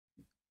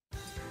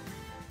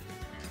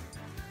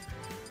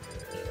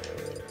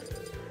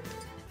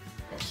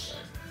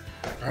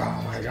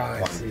Oh my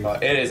god.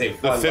 It is a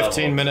fun The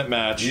 15-minute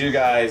match. You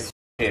guys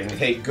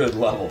hate good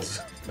levels.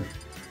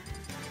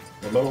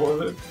 What level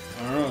was it?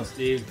 I don't know,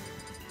 Steve.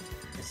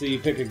 Let's see you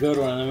pick a good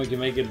one and then we can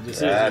make a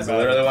decision. That's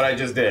literally what I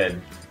just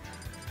did.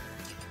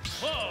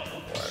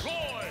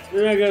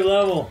 You're not a good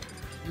level.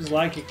 I just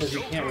like it because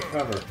you can't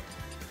recover.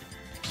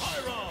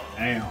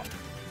 Damn.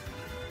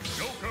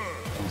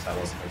 That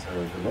wasn't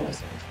necessarily a good level.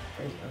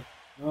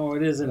 No,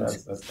 it isn't.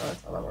 That's not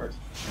how that works.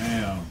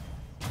 Damn.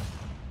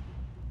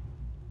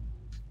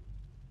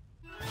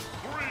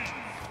 3,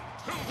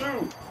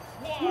 2,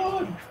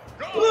 1,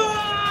 go!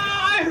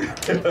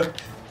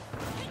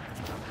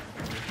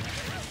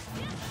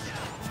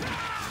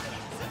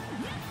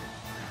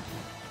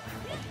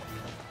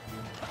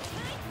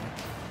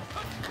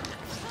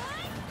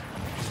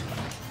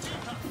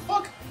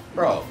 Fuck,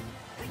 bro.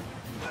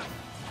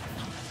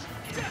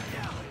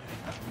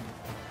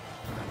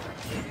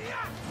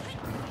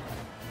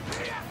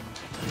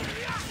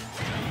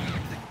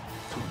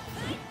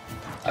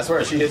 I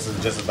swear she hits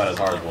just about as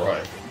hard as Roy.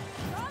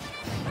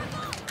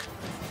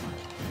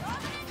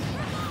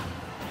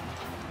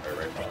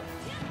 Right, Bob.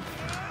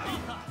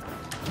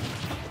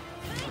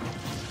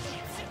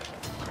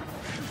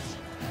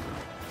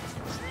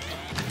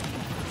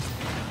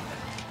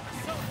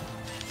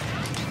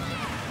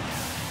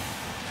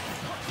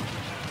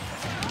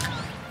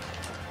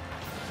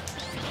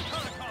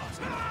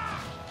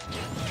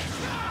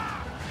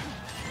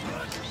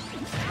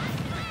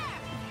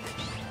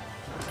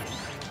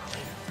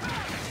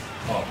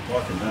 Oh,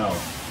 fucking hell.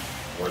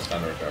 Worst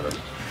time to recover.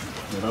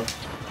 Yep.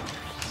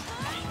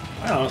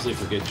 I honestly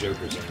forget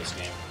Jokers in this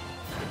game.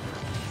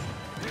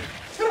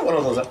 Kind of one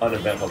of those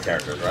uneventful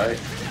characters, right?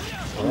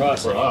 For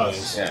us, For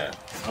us. Yeah.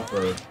 Not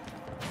for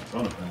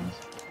Zona fans.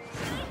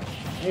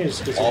 I think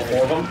it's just All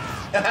 4 of them?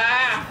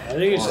 I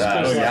think it's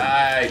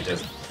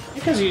just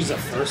because he's the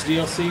first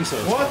DLC, so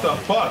it's What the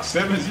fuck?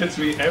 Simmons hits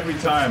me every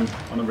time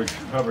on the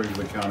recovery of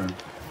the counter.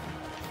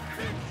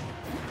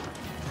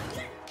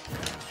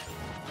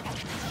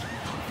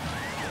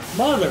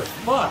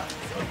 Motherfuck!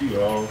 Fuck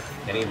you all.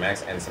 Any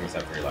max and some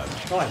except 3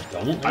 lives. No, I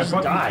don't. I I just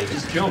fucking died.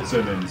 just killed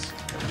Simmons.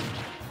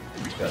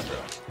 That's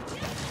real.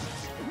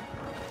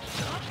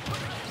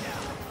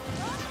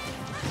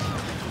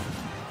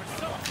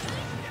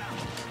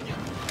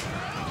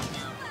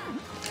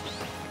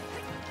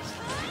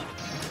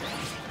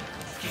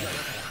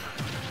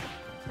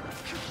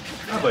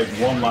 I have like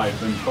 1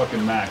 life and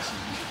fucking Max is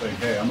just like,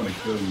 hey, I'm gonna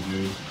kill you,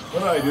 dude. What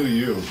did I do to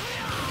you?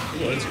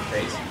 He hates your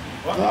face.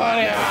 What? Oh,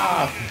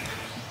 yeah.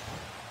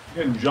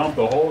 Getting jumped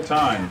the whole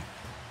time.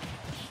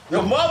 You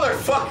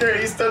motherfucker!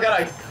 He's still got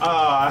a...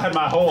 Ah, I had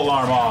my whole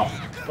alarm off.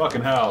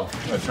 Fucking hell.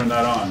 I turned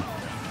that on.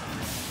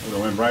 It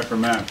went right for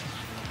Matt.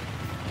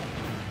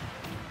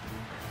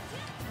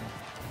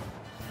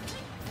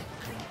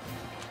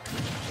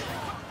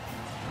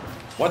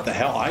 What the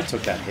hell? I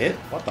took that hit?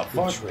 What the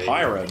fuck? Betrayed.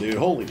 Pyra, dude.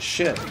 Holy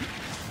shit.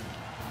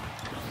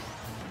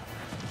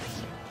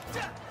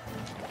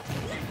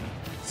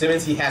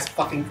 Simmons, he has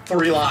fucking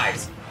 3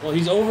 lives. Well,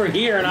 he's over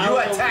here and I You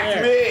was over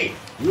attacked there. me!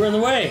 You were in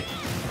the way.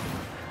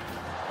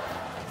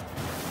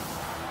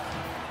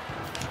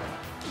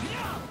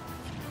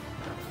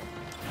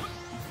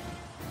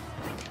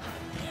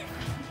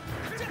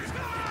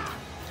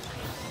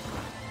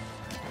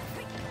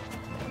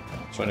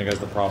 Showing you guys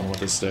the problem with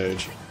this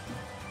stage.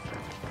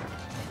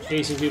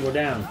 Chasing people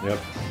down. Yep,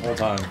 all the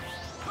time.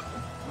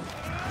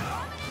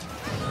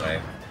 Okay.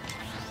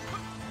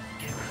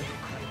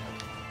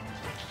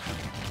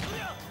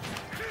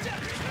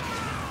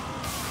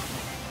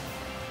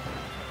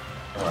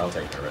 Oh, I'll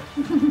take care of it.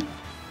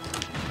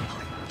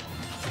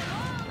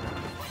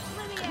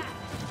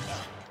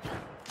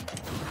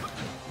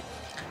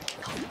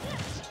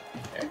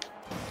 Okay.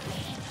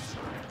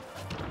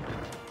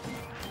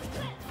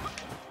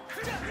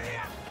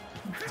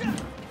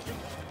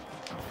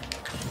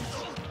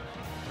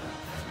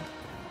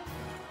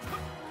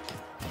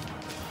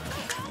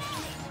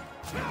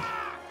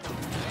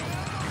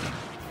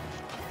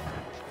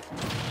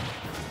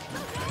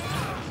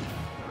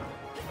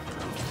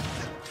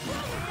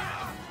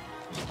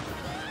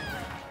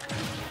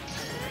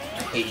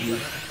 I hate you.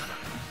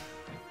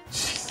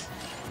 Jeez.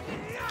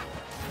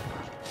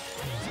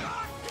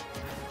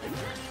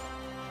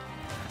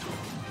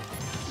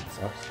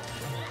 Sucks.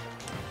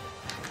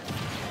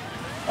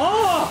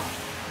 Oh!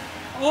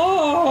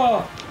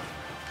 Oh!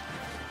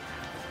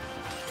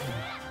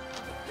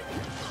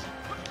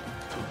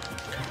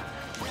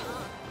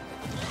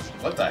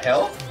 What the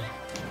hell?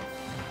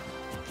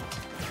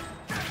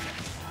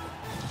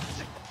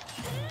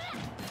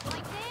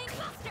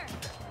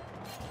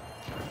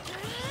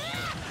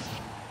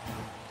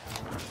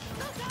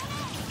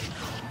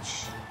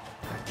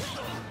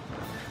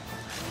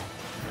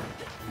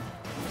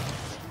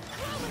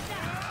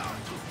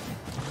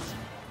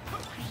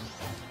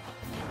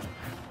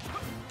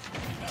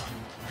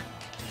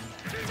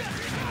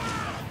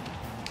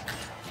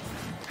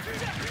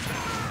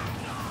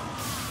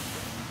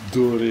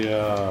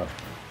 Duria.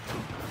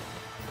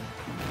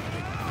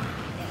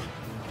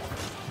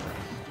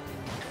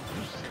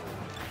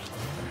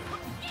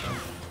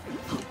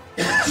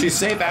 she's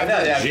safe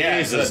after.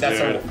 Jesus,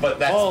 dude.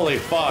 Holy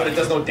fuck. But it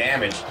does no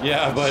damage.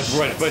 Yeah, but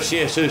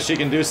she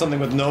can do something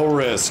with no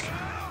risk.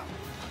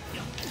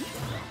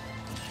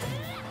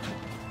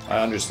 I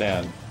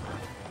understand.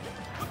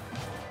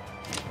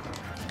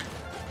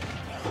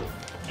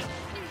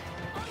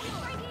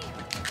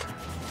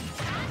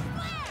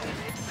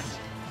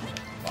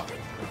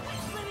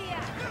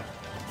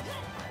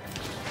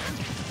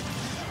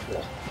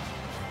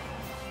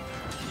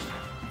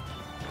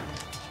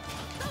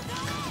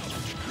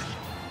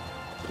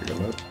 Pretty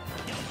good move.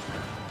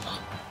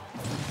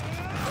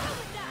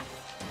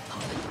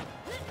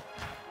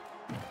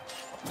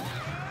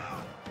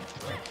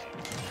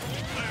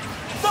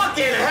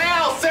 Fucking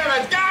hell,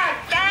 Seven! God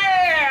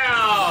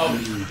damn!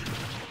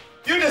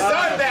 You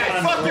deserve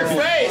that! Fuck your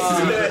face!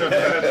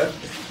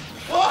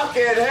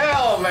 Fucking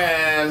hell,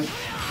 man!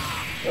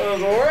 I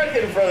was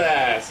working for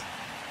that!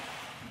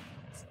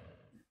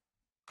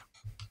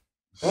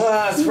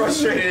 That's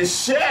frustrating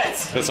as shit!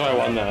 That's why I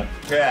won that.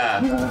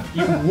 Yeah.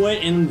 You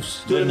went and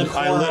stood in the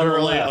corner. I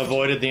literally left.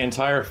 avoided the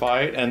entire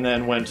fight and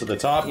then went to the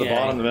top, the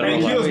bottom, the middle.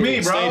 He kills me,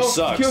 The bro. stage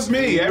sucks. He kills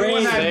me.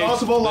 Everyone had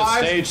multiple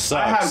lives. The stage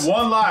sucks. I had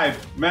one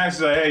life. Max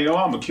is like, hey, you know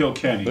what? I'm gonna kill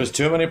Kenny. There's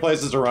too many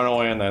places to run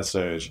away in that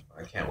stage.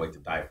 I can't wait to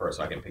die first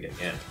so I can pick it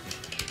again.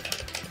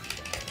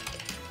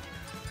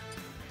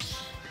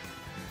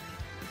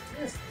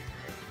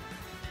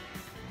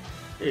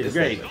 It's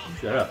great.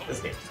 Shut up.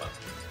 This game sucks.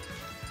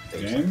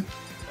 Game?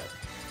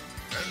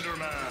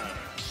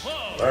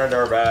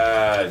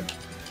 Thunderbird.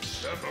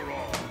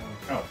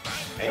 Oh.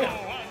 Damn.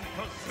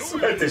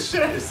 Smack the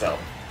shit out of yourself.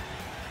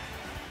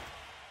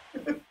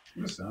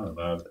 You sounded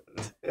loud.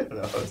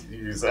 No,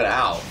 you said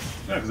ow.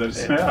 Yeah, because I just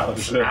said ow.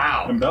 Just to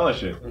Ow.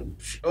 embellish it.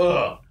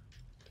 Ugh.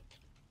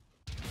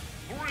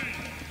 3,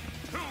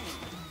 2,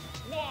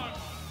 1,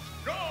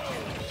 go!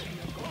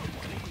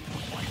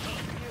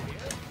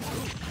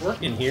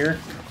 Working here.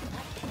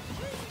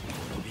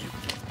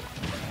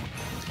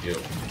 It's you.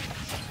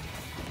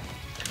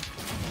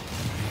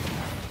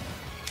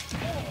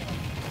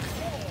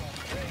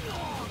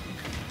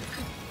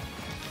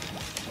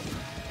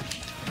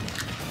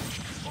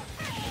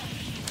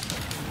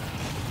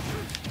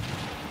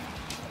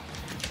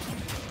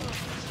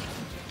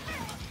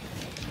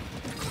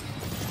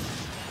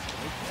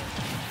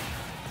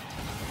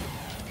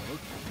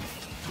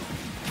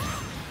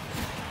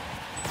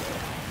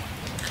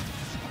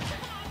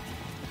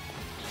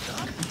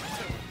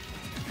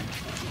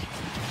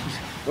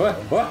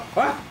 What?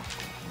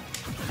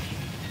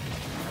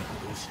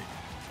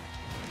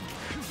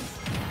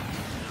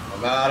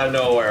 I'm out of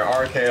nowhere.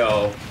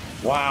 RKO.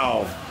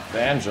 Wow.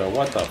 Banjo,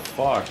 what the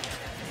fuck?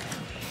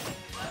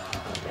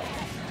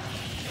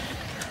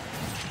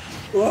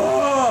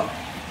 Oh!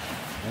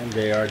 And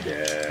they are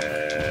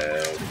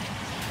dead.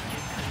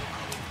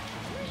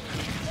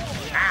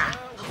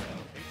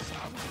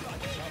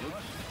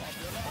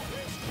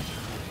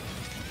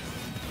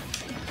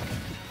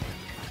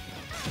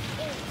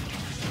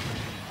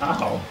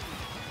 Ow.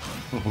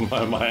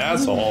 my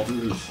asshole.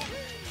 There's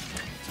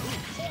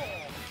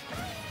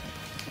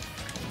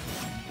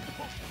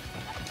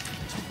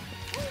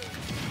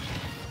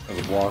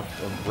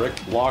a brick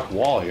block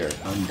wall here.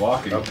 I'm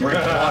blocking. A brick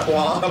block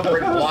wall. A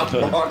brick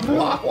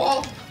block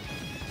wall.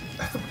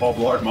 Paul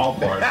Blart Mall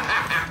Part.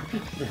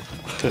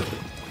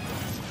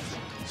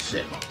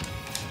 Shit.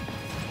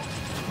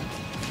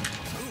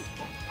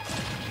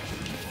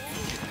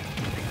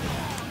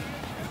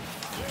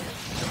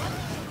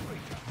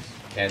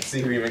 Can't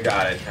see who even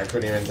got it. I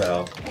couldn't even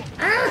tell.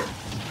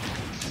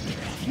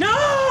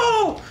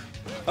 No!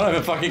 I don't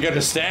even fucking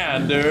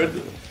understand, dude.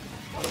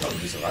 I don't know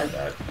if you survived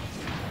that.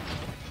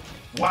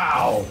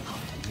 Wow.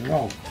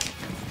 No.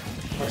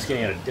 That's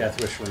getting a death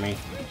wish for me.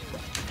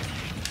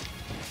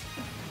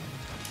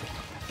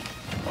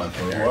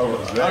 What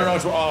was I don't know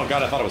what's. Oh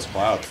god, I thought it was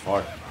Cloud.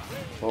 Fuck.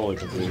 Totally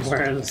He's confused.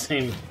 wearing the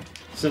same,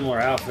 similar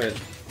outfit.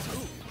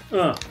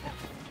 You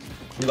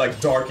like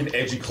dark and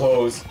edgy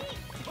clothes.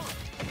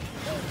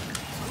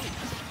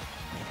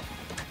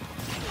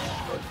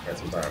 Got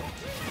some time.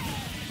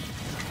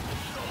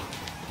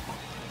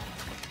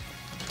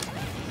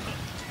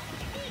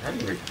 How do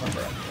you recover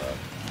after that?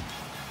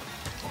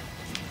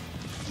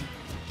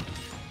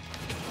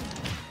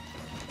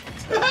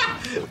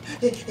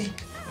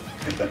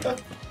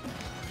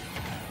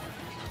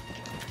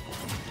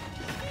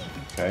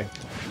 Okay.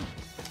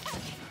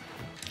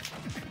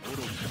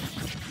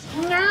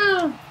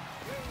 No!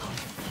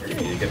 You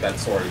need to get that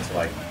sword into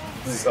like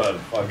some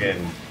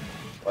fucking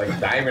like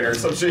diamond or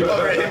some shit.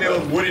 Right in there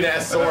with wooden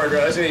ass sword,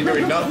 bro. That shit ain't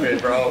doing nothing,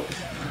 bro.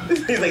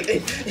 He's like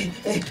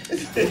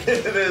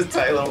this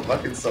tight little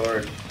fucking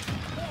sword.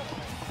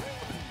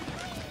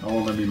 Oh,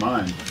 let me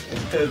mine.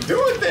 Do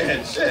it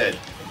then, shit.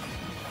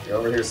 You're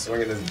over here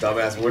swinging this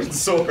dumbass wooden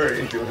sword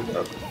and doing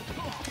nothing.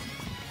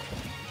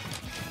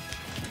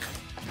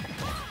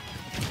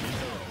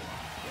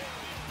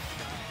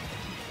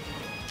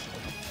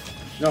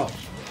 No.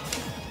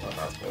 Oh,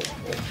 that's cool.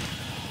 Cool.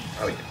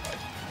 How we get fight.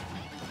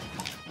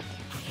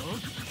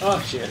 Oh,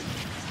 shit.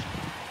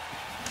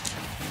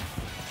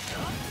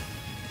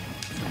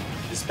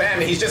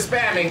 Spamming. He's just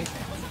spamming.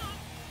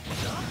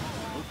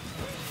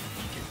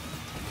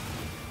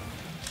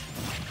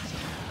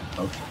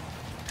 Okay.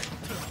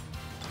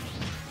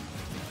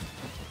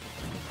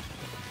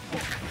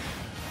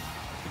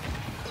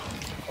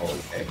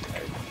 Okay.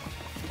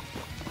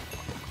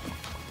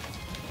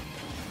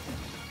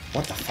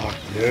 What the fuck,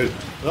 dude?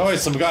 There's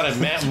always some kind of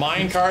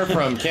minecart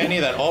from Kenny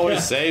that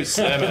always saves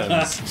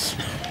Simmons.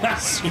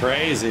 It's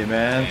crazy,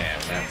 man.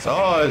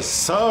 Oh, it's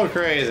so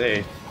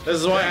crazy. This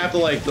is why I have to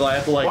like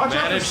Watch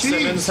manage out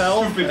Simmons'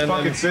 health stupid and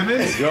fucking then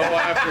Simmons. go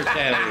after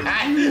Kenny.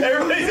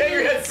 Everybody's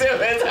angry at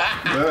Simmons.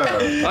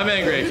 Yeah. I'm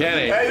angry at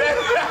Kenny.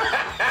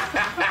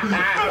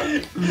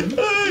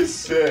 Oh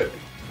shit.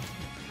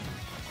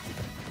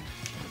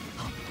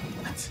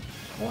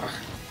 What?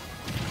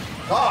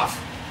 Off.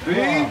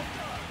 See?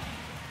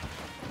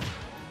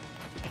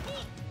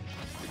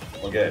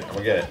 We'll get it.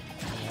 We'll get it.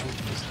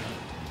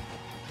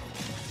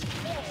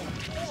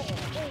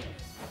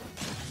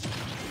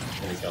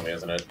 Gonna kill me,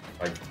 isn't it?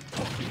 Like,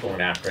 keep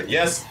going after it.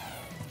 Yes.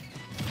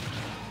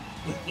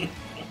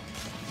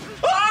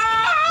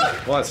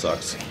 Ah! Well, that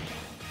sucks. I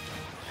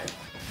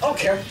don't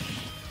care.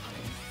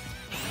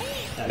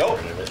 Nope.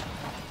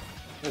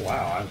 Oh,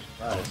 wow, I'm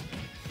surprised.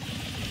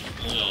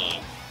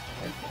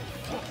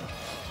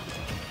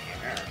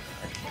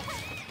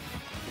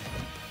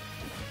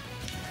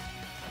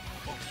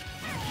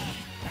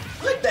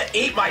 Like that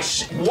ate my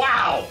shit.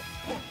 Wow.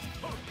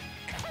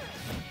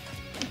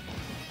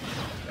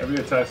 Every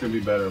attack's gonna be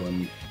better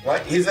when.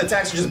 What? His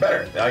attacks are just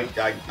better. I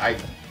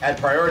had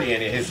priority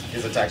and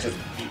his attacks just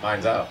beat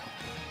mine out.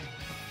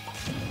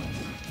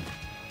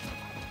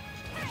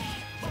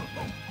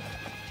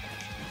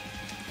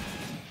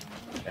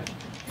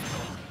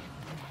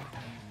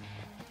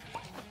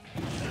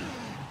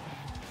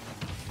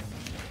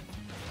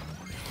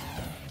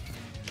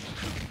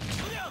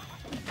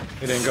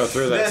 He didn't go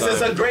through that. This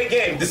is a great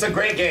game. This is a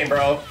great game,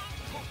 bro.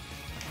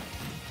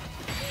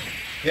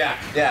 Yeah,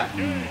 yeah.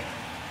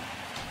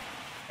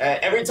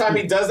 Every time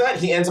he does that,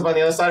 he ends up on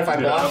the other side if I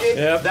block it.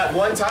 Yep. That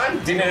one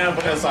time, didn't end up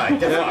on the other side.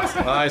 Get fucked.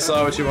 I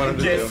saw what you wanted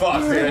to Get do.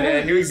 fucked, dude. And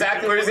I knew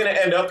exactly where he's gonna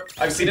end up.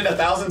 I've seen it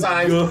 1,000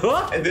 times.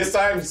 And this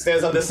time,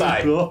 stands on this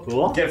side.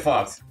 Get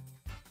fucked.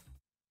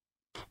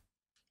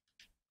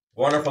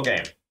 Wonderful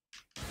game.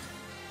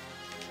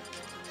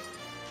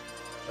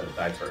 Should have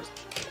died first.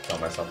 Kill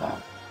myself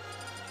off.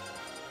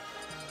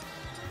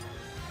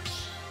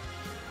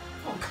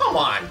 Oh, come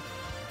on!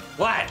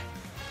 What?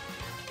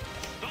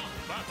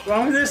 What's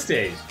wrong with this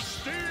stage?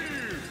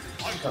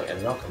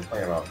 And not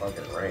complaining about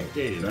fucking rain.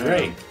 Stage is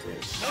great.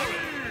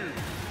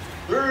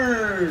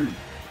 The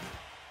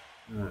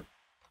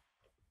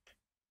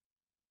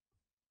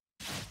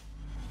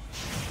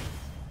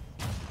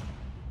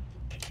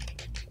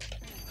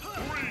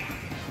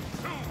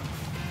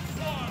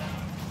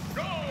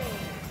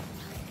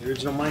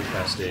original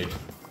Minecraft stage.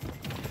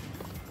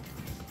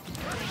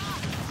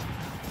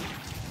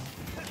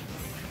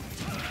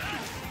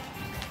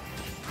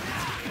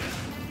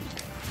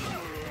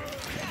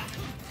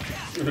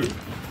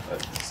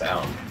 That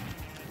sound.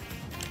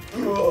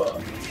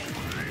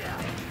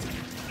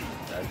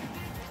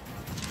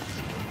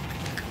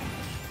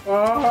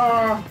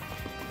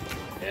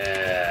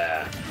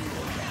 Yeah.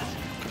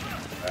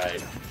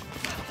 Right.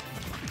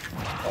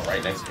 Oh,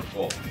 right next to the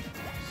pool.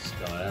 Just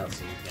going out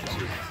so you can't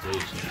shoot the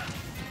stage.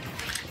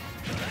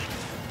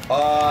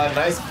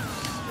 Nice.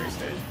 Great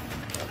stage.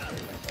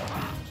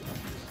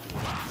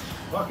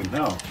 Fucking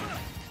hell.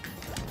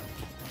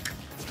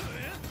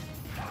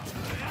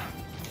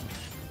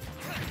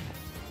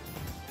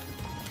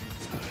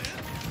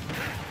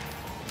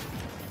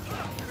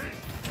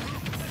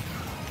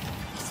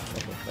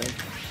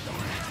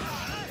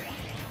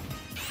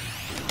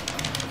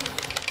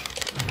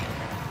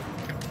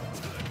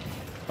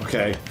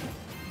 Okay.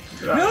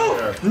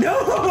 No!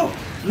 No!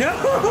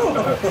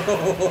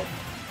 No!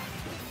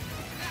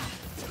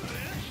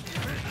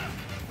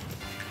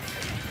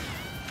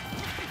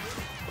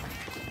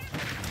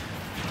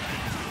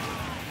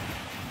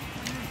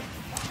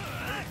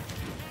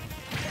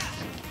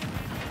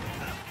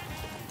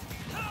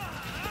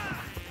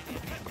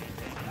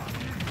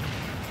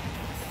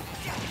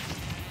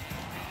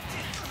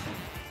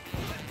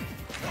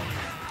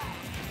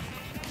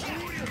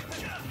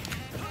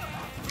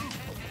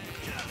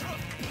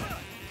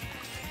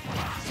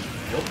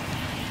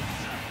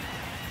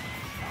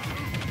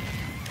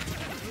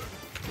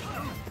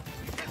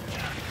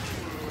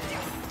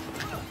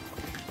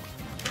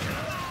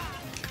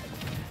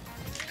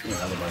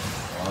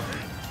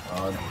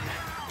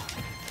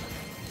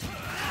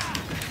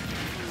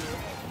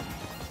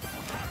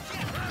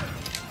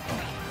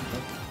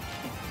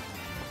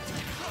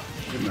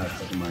 Good night,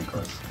 fucking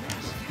minecart.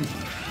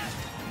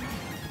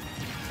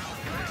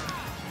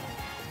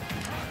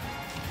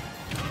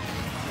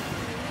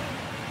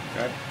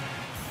 Okay.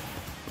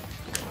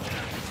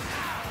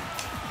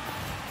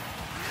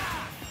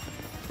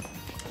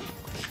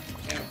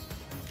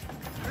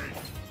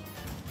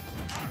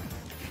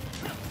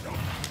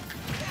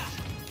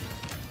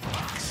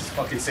 This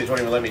fucking stage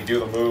won't even let me do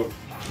the move.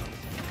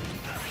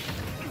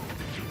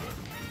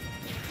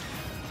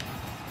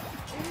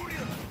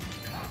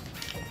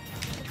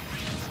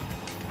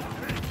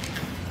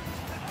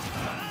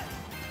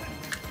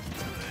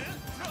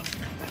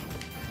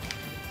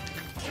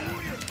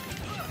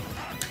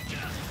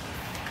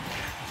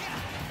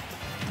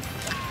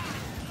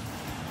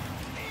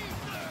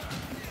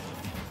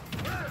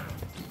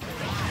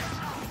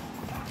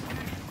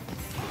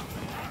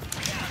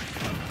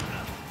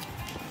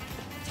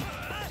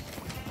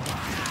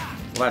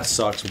 That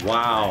sucks.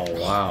 Wow,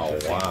 wow,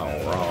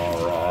 wow,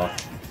 raw.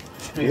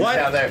 He's What?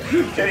 down there.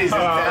 Kenny's just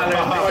down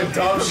there doing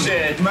dumb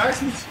shit.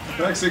 Max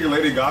singing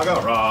Lady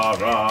Gaga.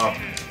 Rah.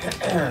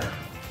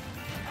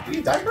 You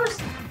need diapers?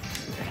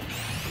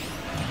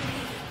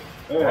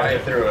 Hey.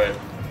 Right through it.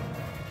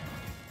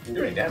 You didn't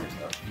do any damage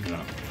though.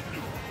 No.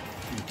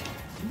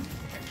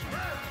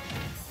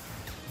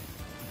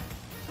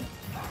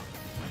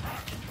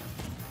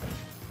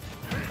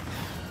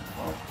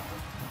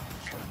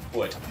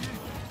 Wood.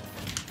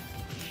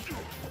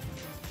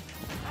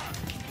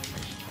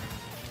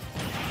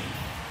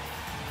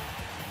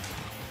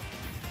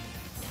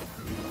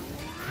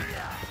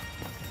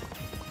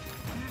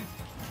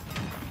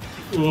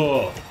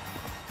 Whoa.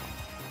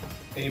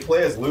 Can you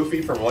play as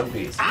Luffy from One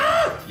Piece?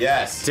 Ah!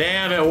 Yes.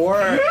 Damn, it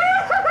worked.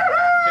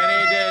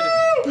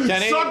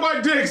 Kenny, Suck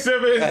my dick,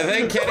 Simmons! I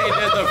think Kenny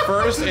did the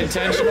first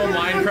intentional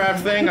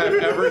Minecraft thing I've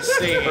ever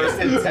seen. First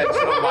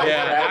intentional Minecraft.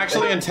 Yeah,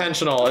 actually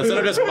intentional. Instead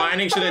of just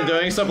mining shit and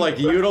doing stuff, like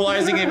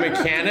utilizing a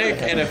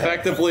mechanic and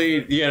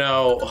effectively, you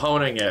know,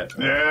 honing it.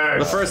 Yes.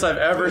 The first I've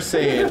ever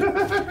seen.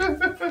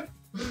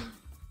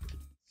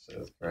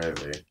 Shit's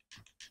crazy.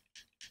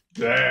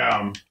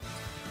 Damn.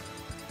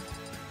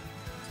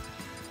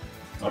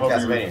 I hope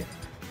Castlevania.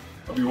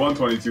 you won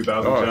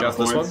 22,000 Oh, I channel got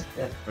this points.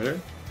 one? Right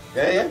here?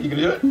 Yeah, you can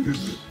do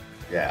it.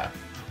 Yeah.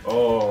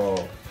 Oh.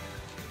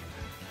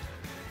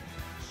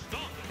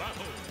 Start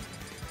battle.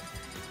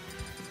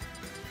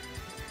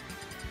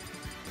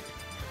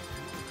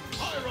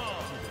 Pyra.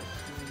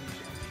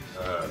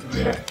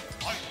 Yeah.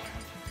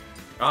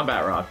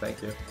 Combat rock,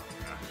 thank you.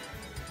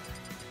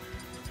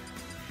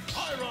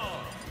 Pyra.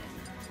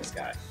 This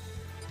guy.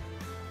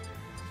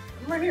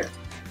 I'm right here.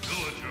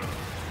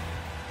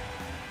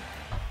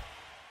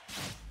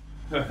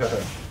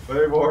 Villager.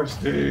 Playboy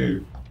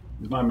Steve.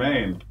 He's my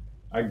main.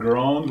 I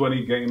groaned when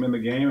he came in the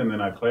game, and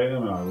then I played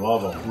him, and I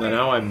love him. And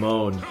now I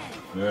moan.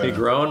 Yeah. He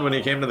groaned when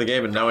he came to the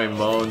game, and now he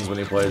moans when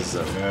he plays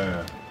it.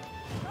 Yeah.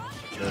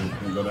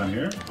 Can we go down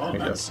here? Oh, I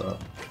nice. guess so.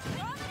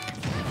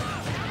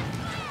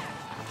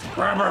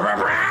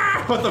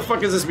 What the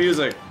fuck is this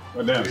music?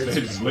 Oh, damn, Stage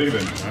is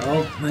leaving.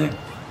 Well,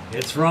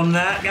 it's from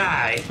that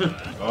guy.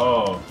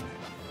 Oh.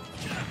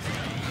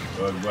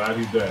 So I'm glad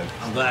he's dead.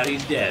 I'm glad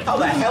he's dead. How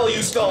the hell are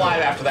you still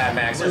alive after that,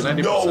 Max? There's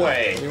 90%. no What do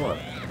way. you want?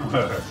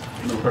 I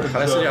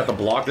I said you have to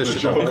block this the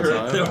shit all the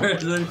Joker.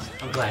 time.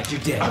 I'm glad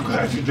you're dead. I'm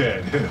glad you're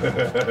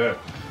dead.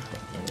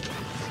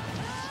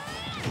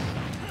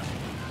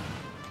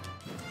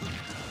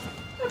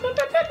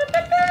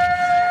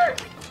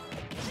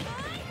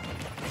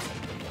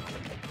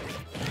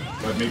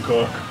 Let me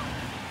cook.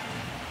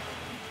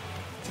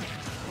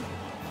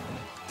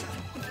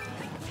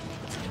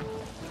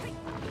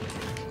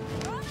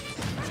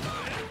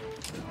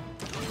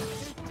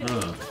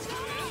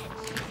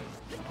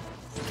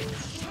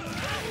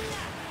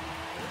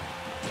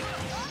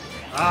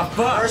 Ah,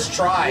 fuck. First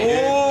try, dude.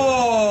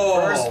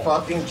 Whoa! First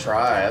fucking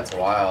try. That's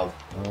wild.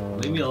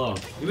 Leave me alone.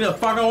 Leave me the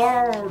fuck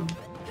alone.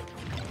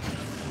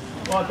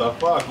 What the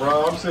fuck,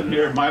 bro? I'm sitting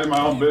here minding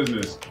my own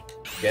business.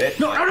 Get it?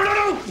 No.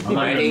 I'm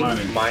Mining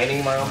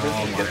mining. my own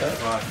business. You get that?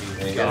 Fucking Yeah,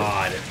 you get it.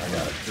 God. I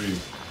got it.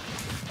 Trees.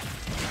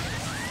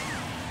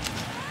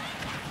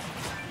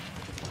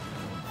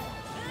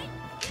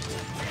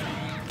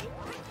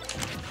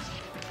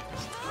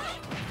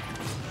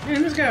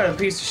 Man, this guy was a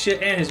piece of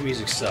shit and his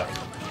music sucked.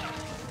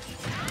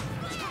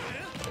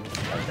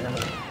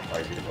 Why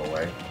you to go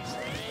away?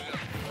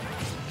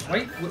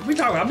 Wait, what are we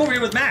talking about? I'm over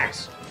here with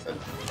Max. Said,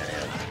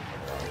 yeah.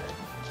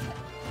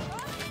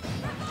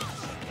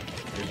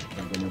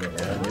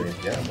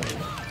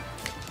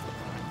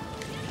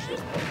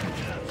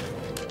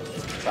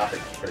 Chop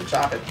it. Better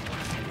chop it.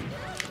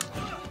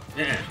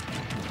 Yeah.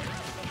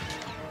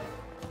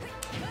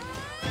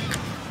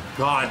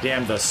 God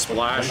damn the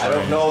splash. I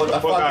don't know what the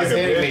fuck out is of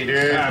hitting here, me,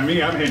 bitch. dude. Yeah,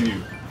 me, I'm hitting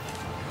you.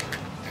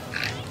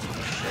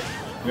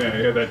 Yeah,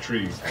 hit that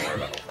tree. Don't worry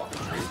about no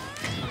fucking tree.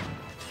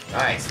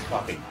 Nice.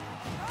 Fucking.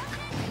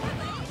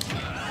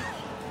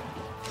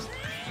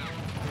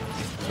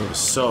 It was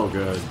so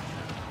good.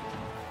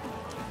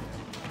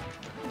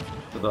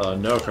 The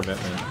no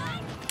commitment.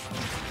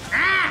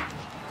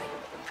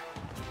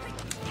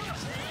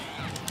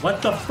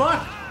 What the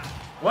fuck?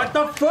 What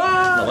the fuck?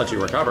 I'll let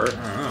you recover. I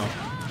don't know.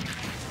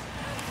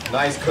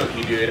 Nice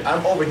cookie, dude.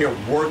 I'm over here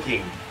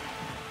working.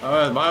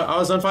 I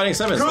was done fighting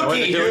Simmons. I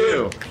went to Cookie,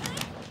 kill you. dude.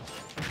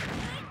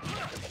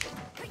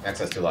 Max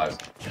has 2 lives.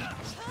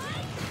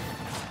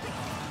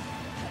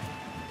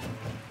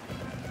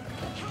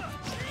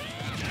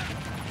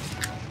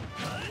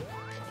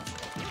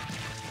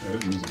 Yeah,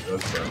 this music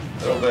does suck.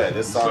 A little bit.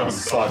 This song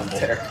sucks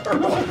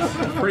terrible.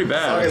 Pretty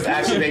This song is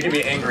bad. actually making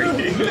me angry.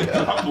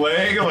 I'm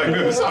playing like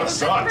this song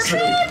sucks.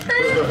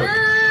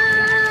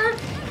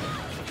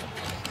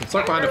 It's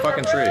stuck behind a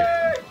fucking tree.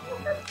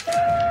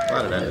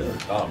 Glad it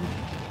ended.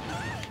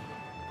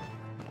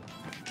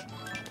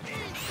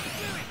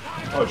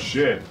 Oh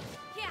shit.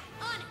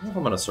 I don't know if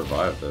I'm gonna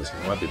survive this.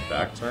 It might be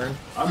back turn.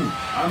 I'm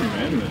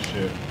in this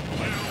shit.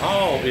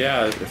 Oh,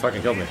 yeah, it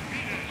fucking killed me.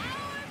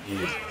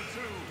 Defeated.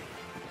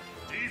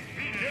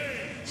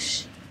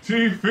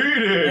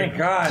 Defeated! Thank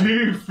God. That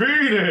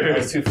Defeated!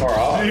 was too far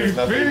off. There's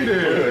nothing you can do,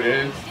 dude.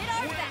 Get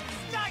our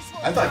backs.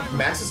 I thought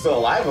Max is still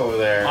alive over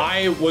there.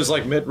 I was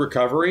like mid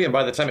recovery, and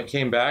by the time it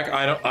came back,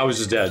 I was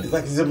just dead.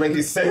 Like, does it make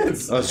any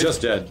sense? I was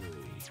just dead.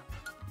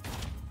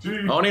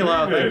 Defeated! Oni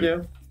Lao, thank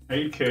you.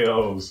 8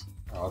 KOs.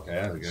 Okay,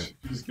 that's good.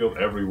 You just killed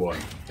everyone.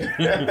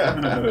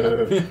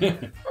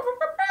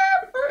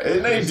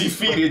 It ain't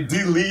defeated,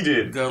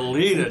 deleted.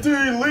 Deleted.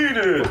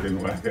 Deleted. Fucking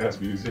whack ass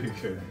music.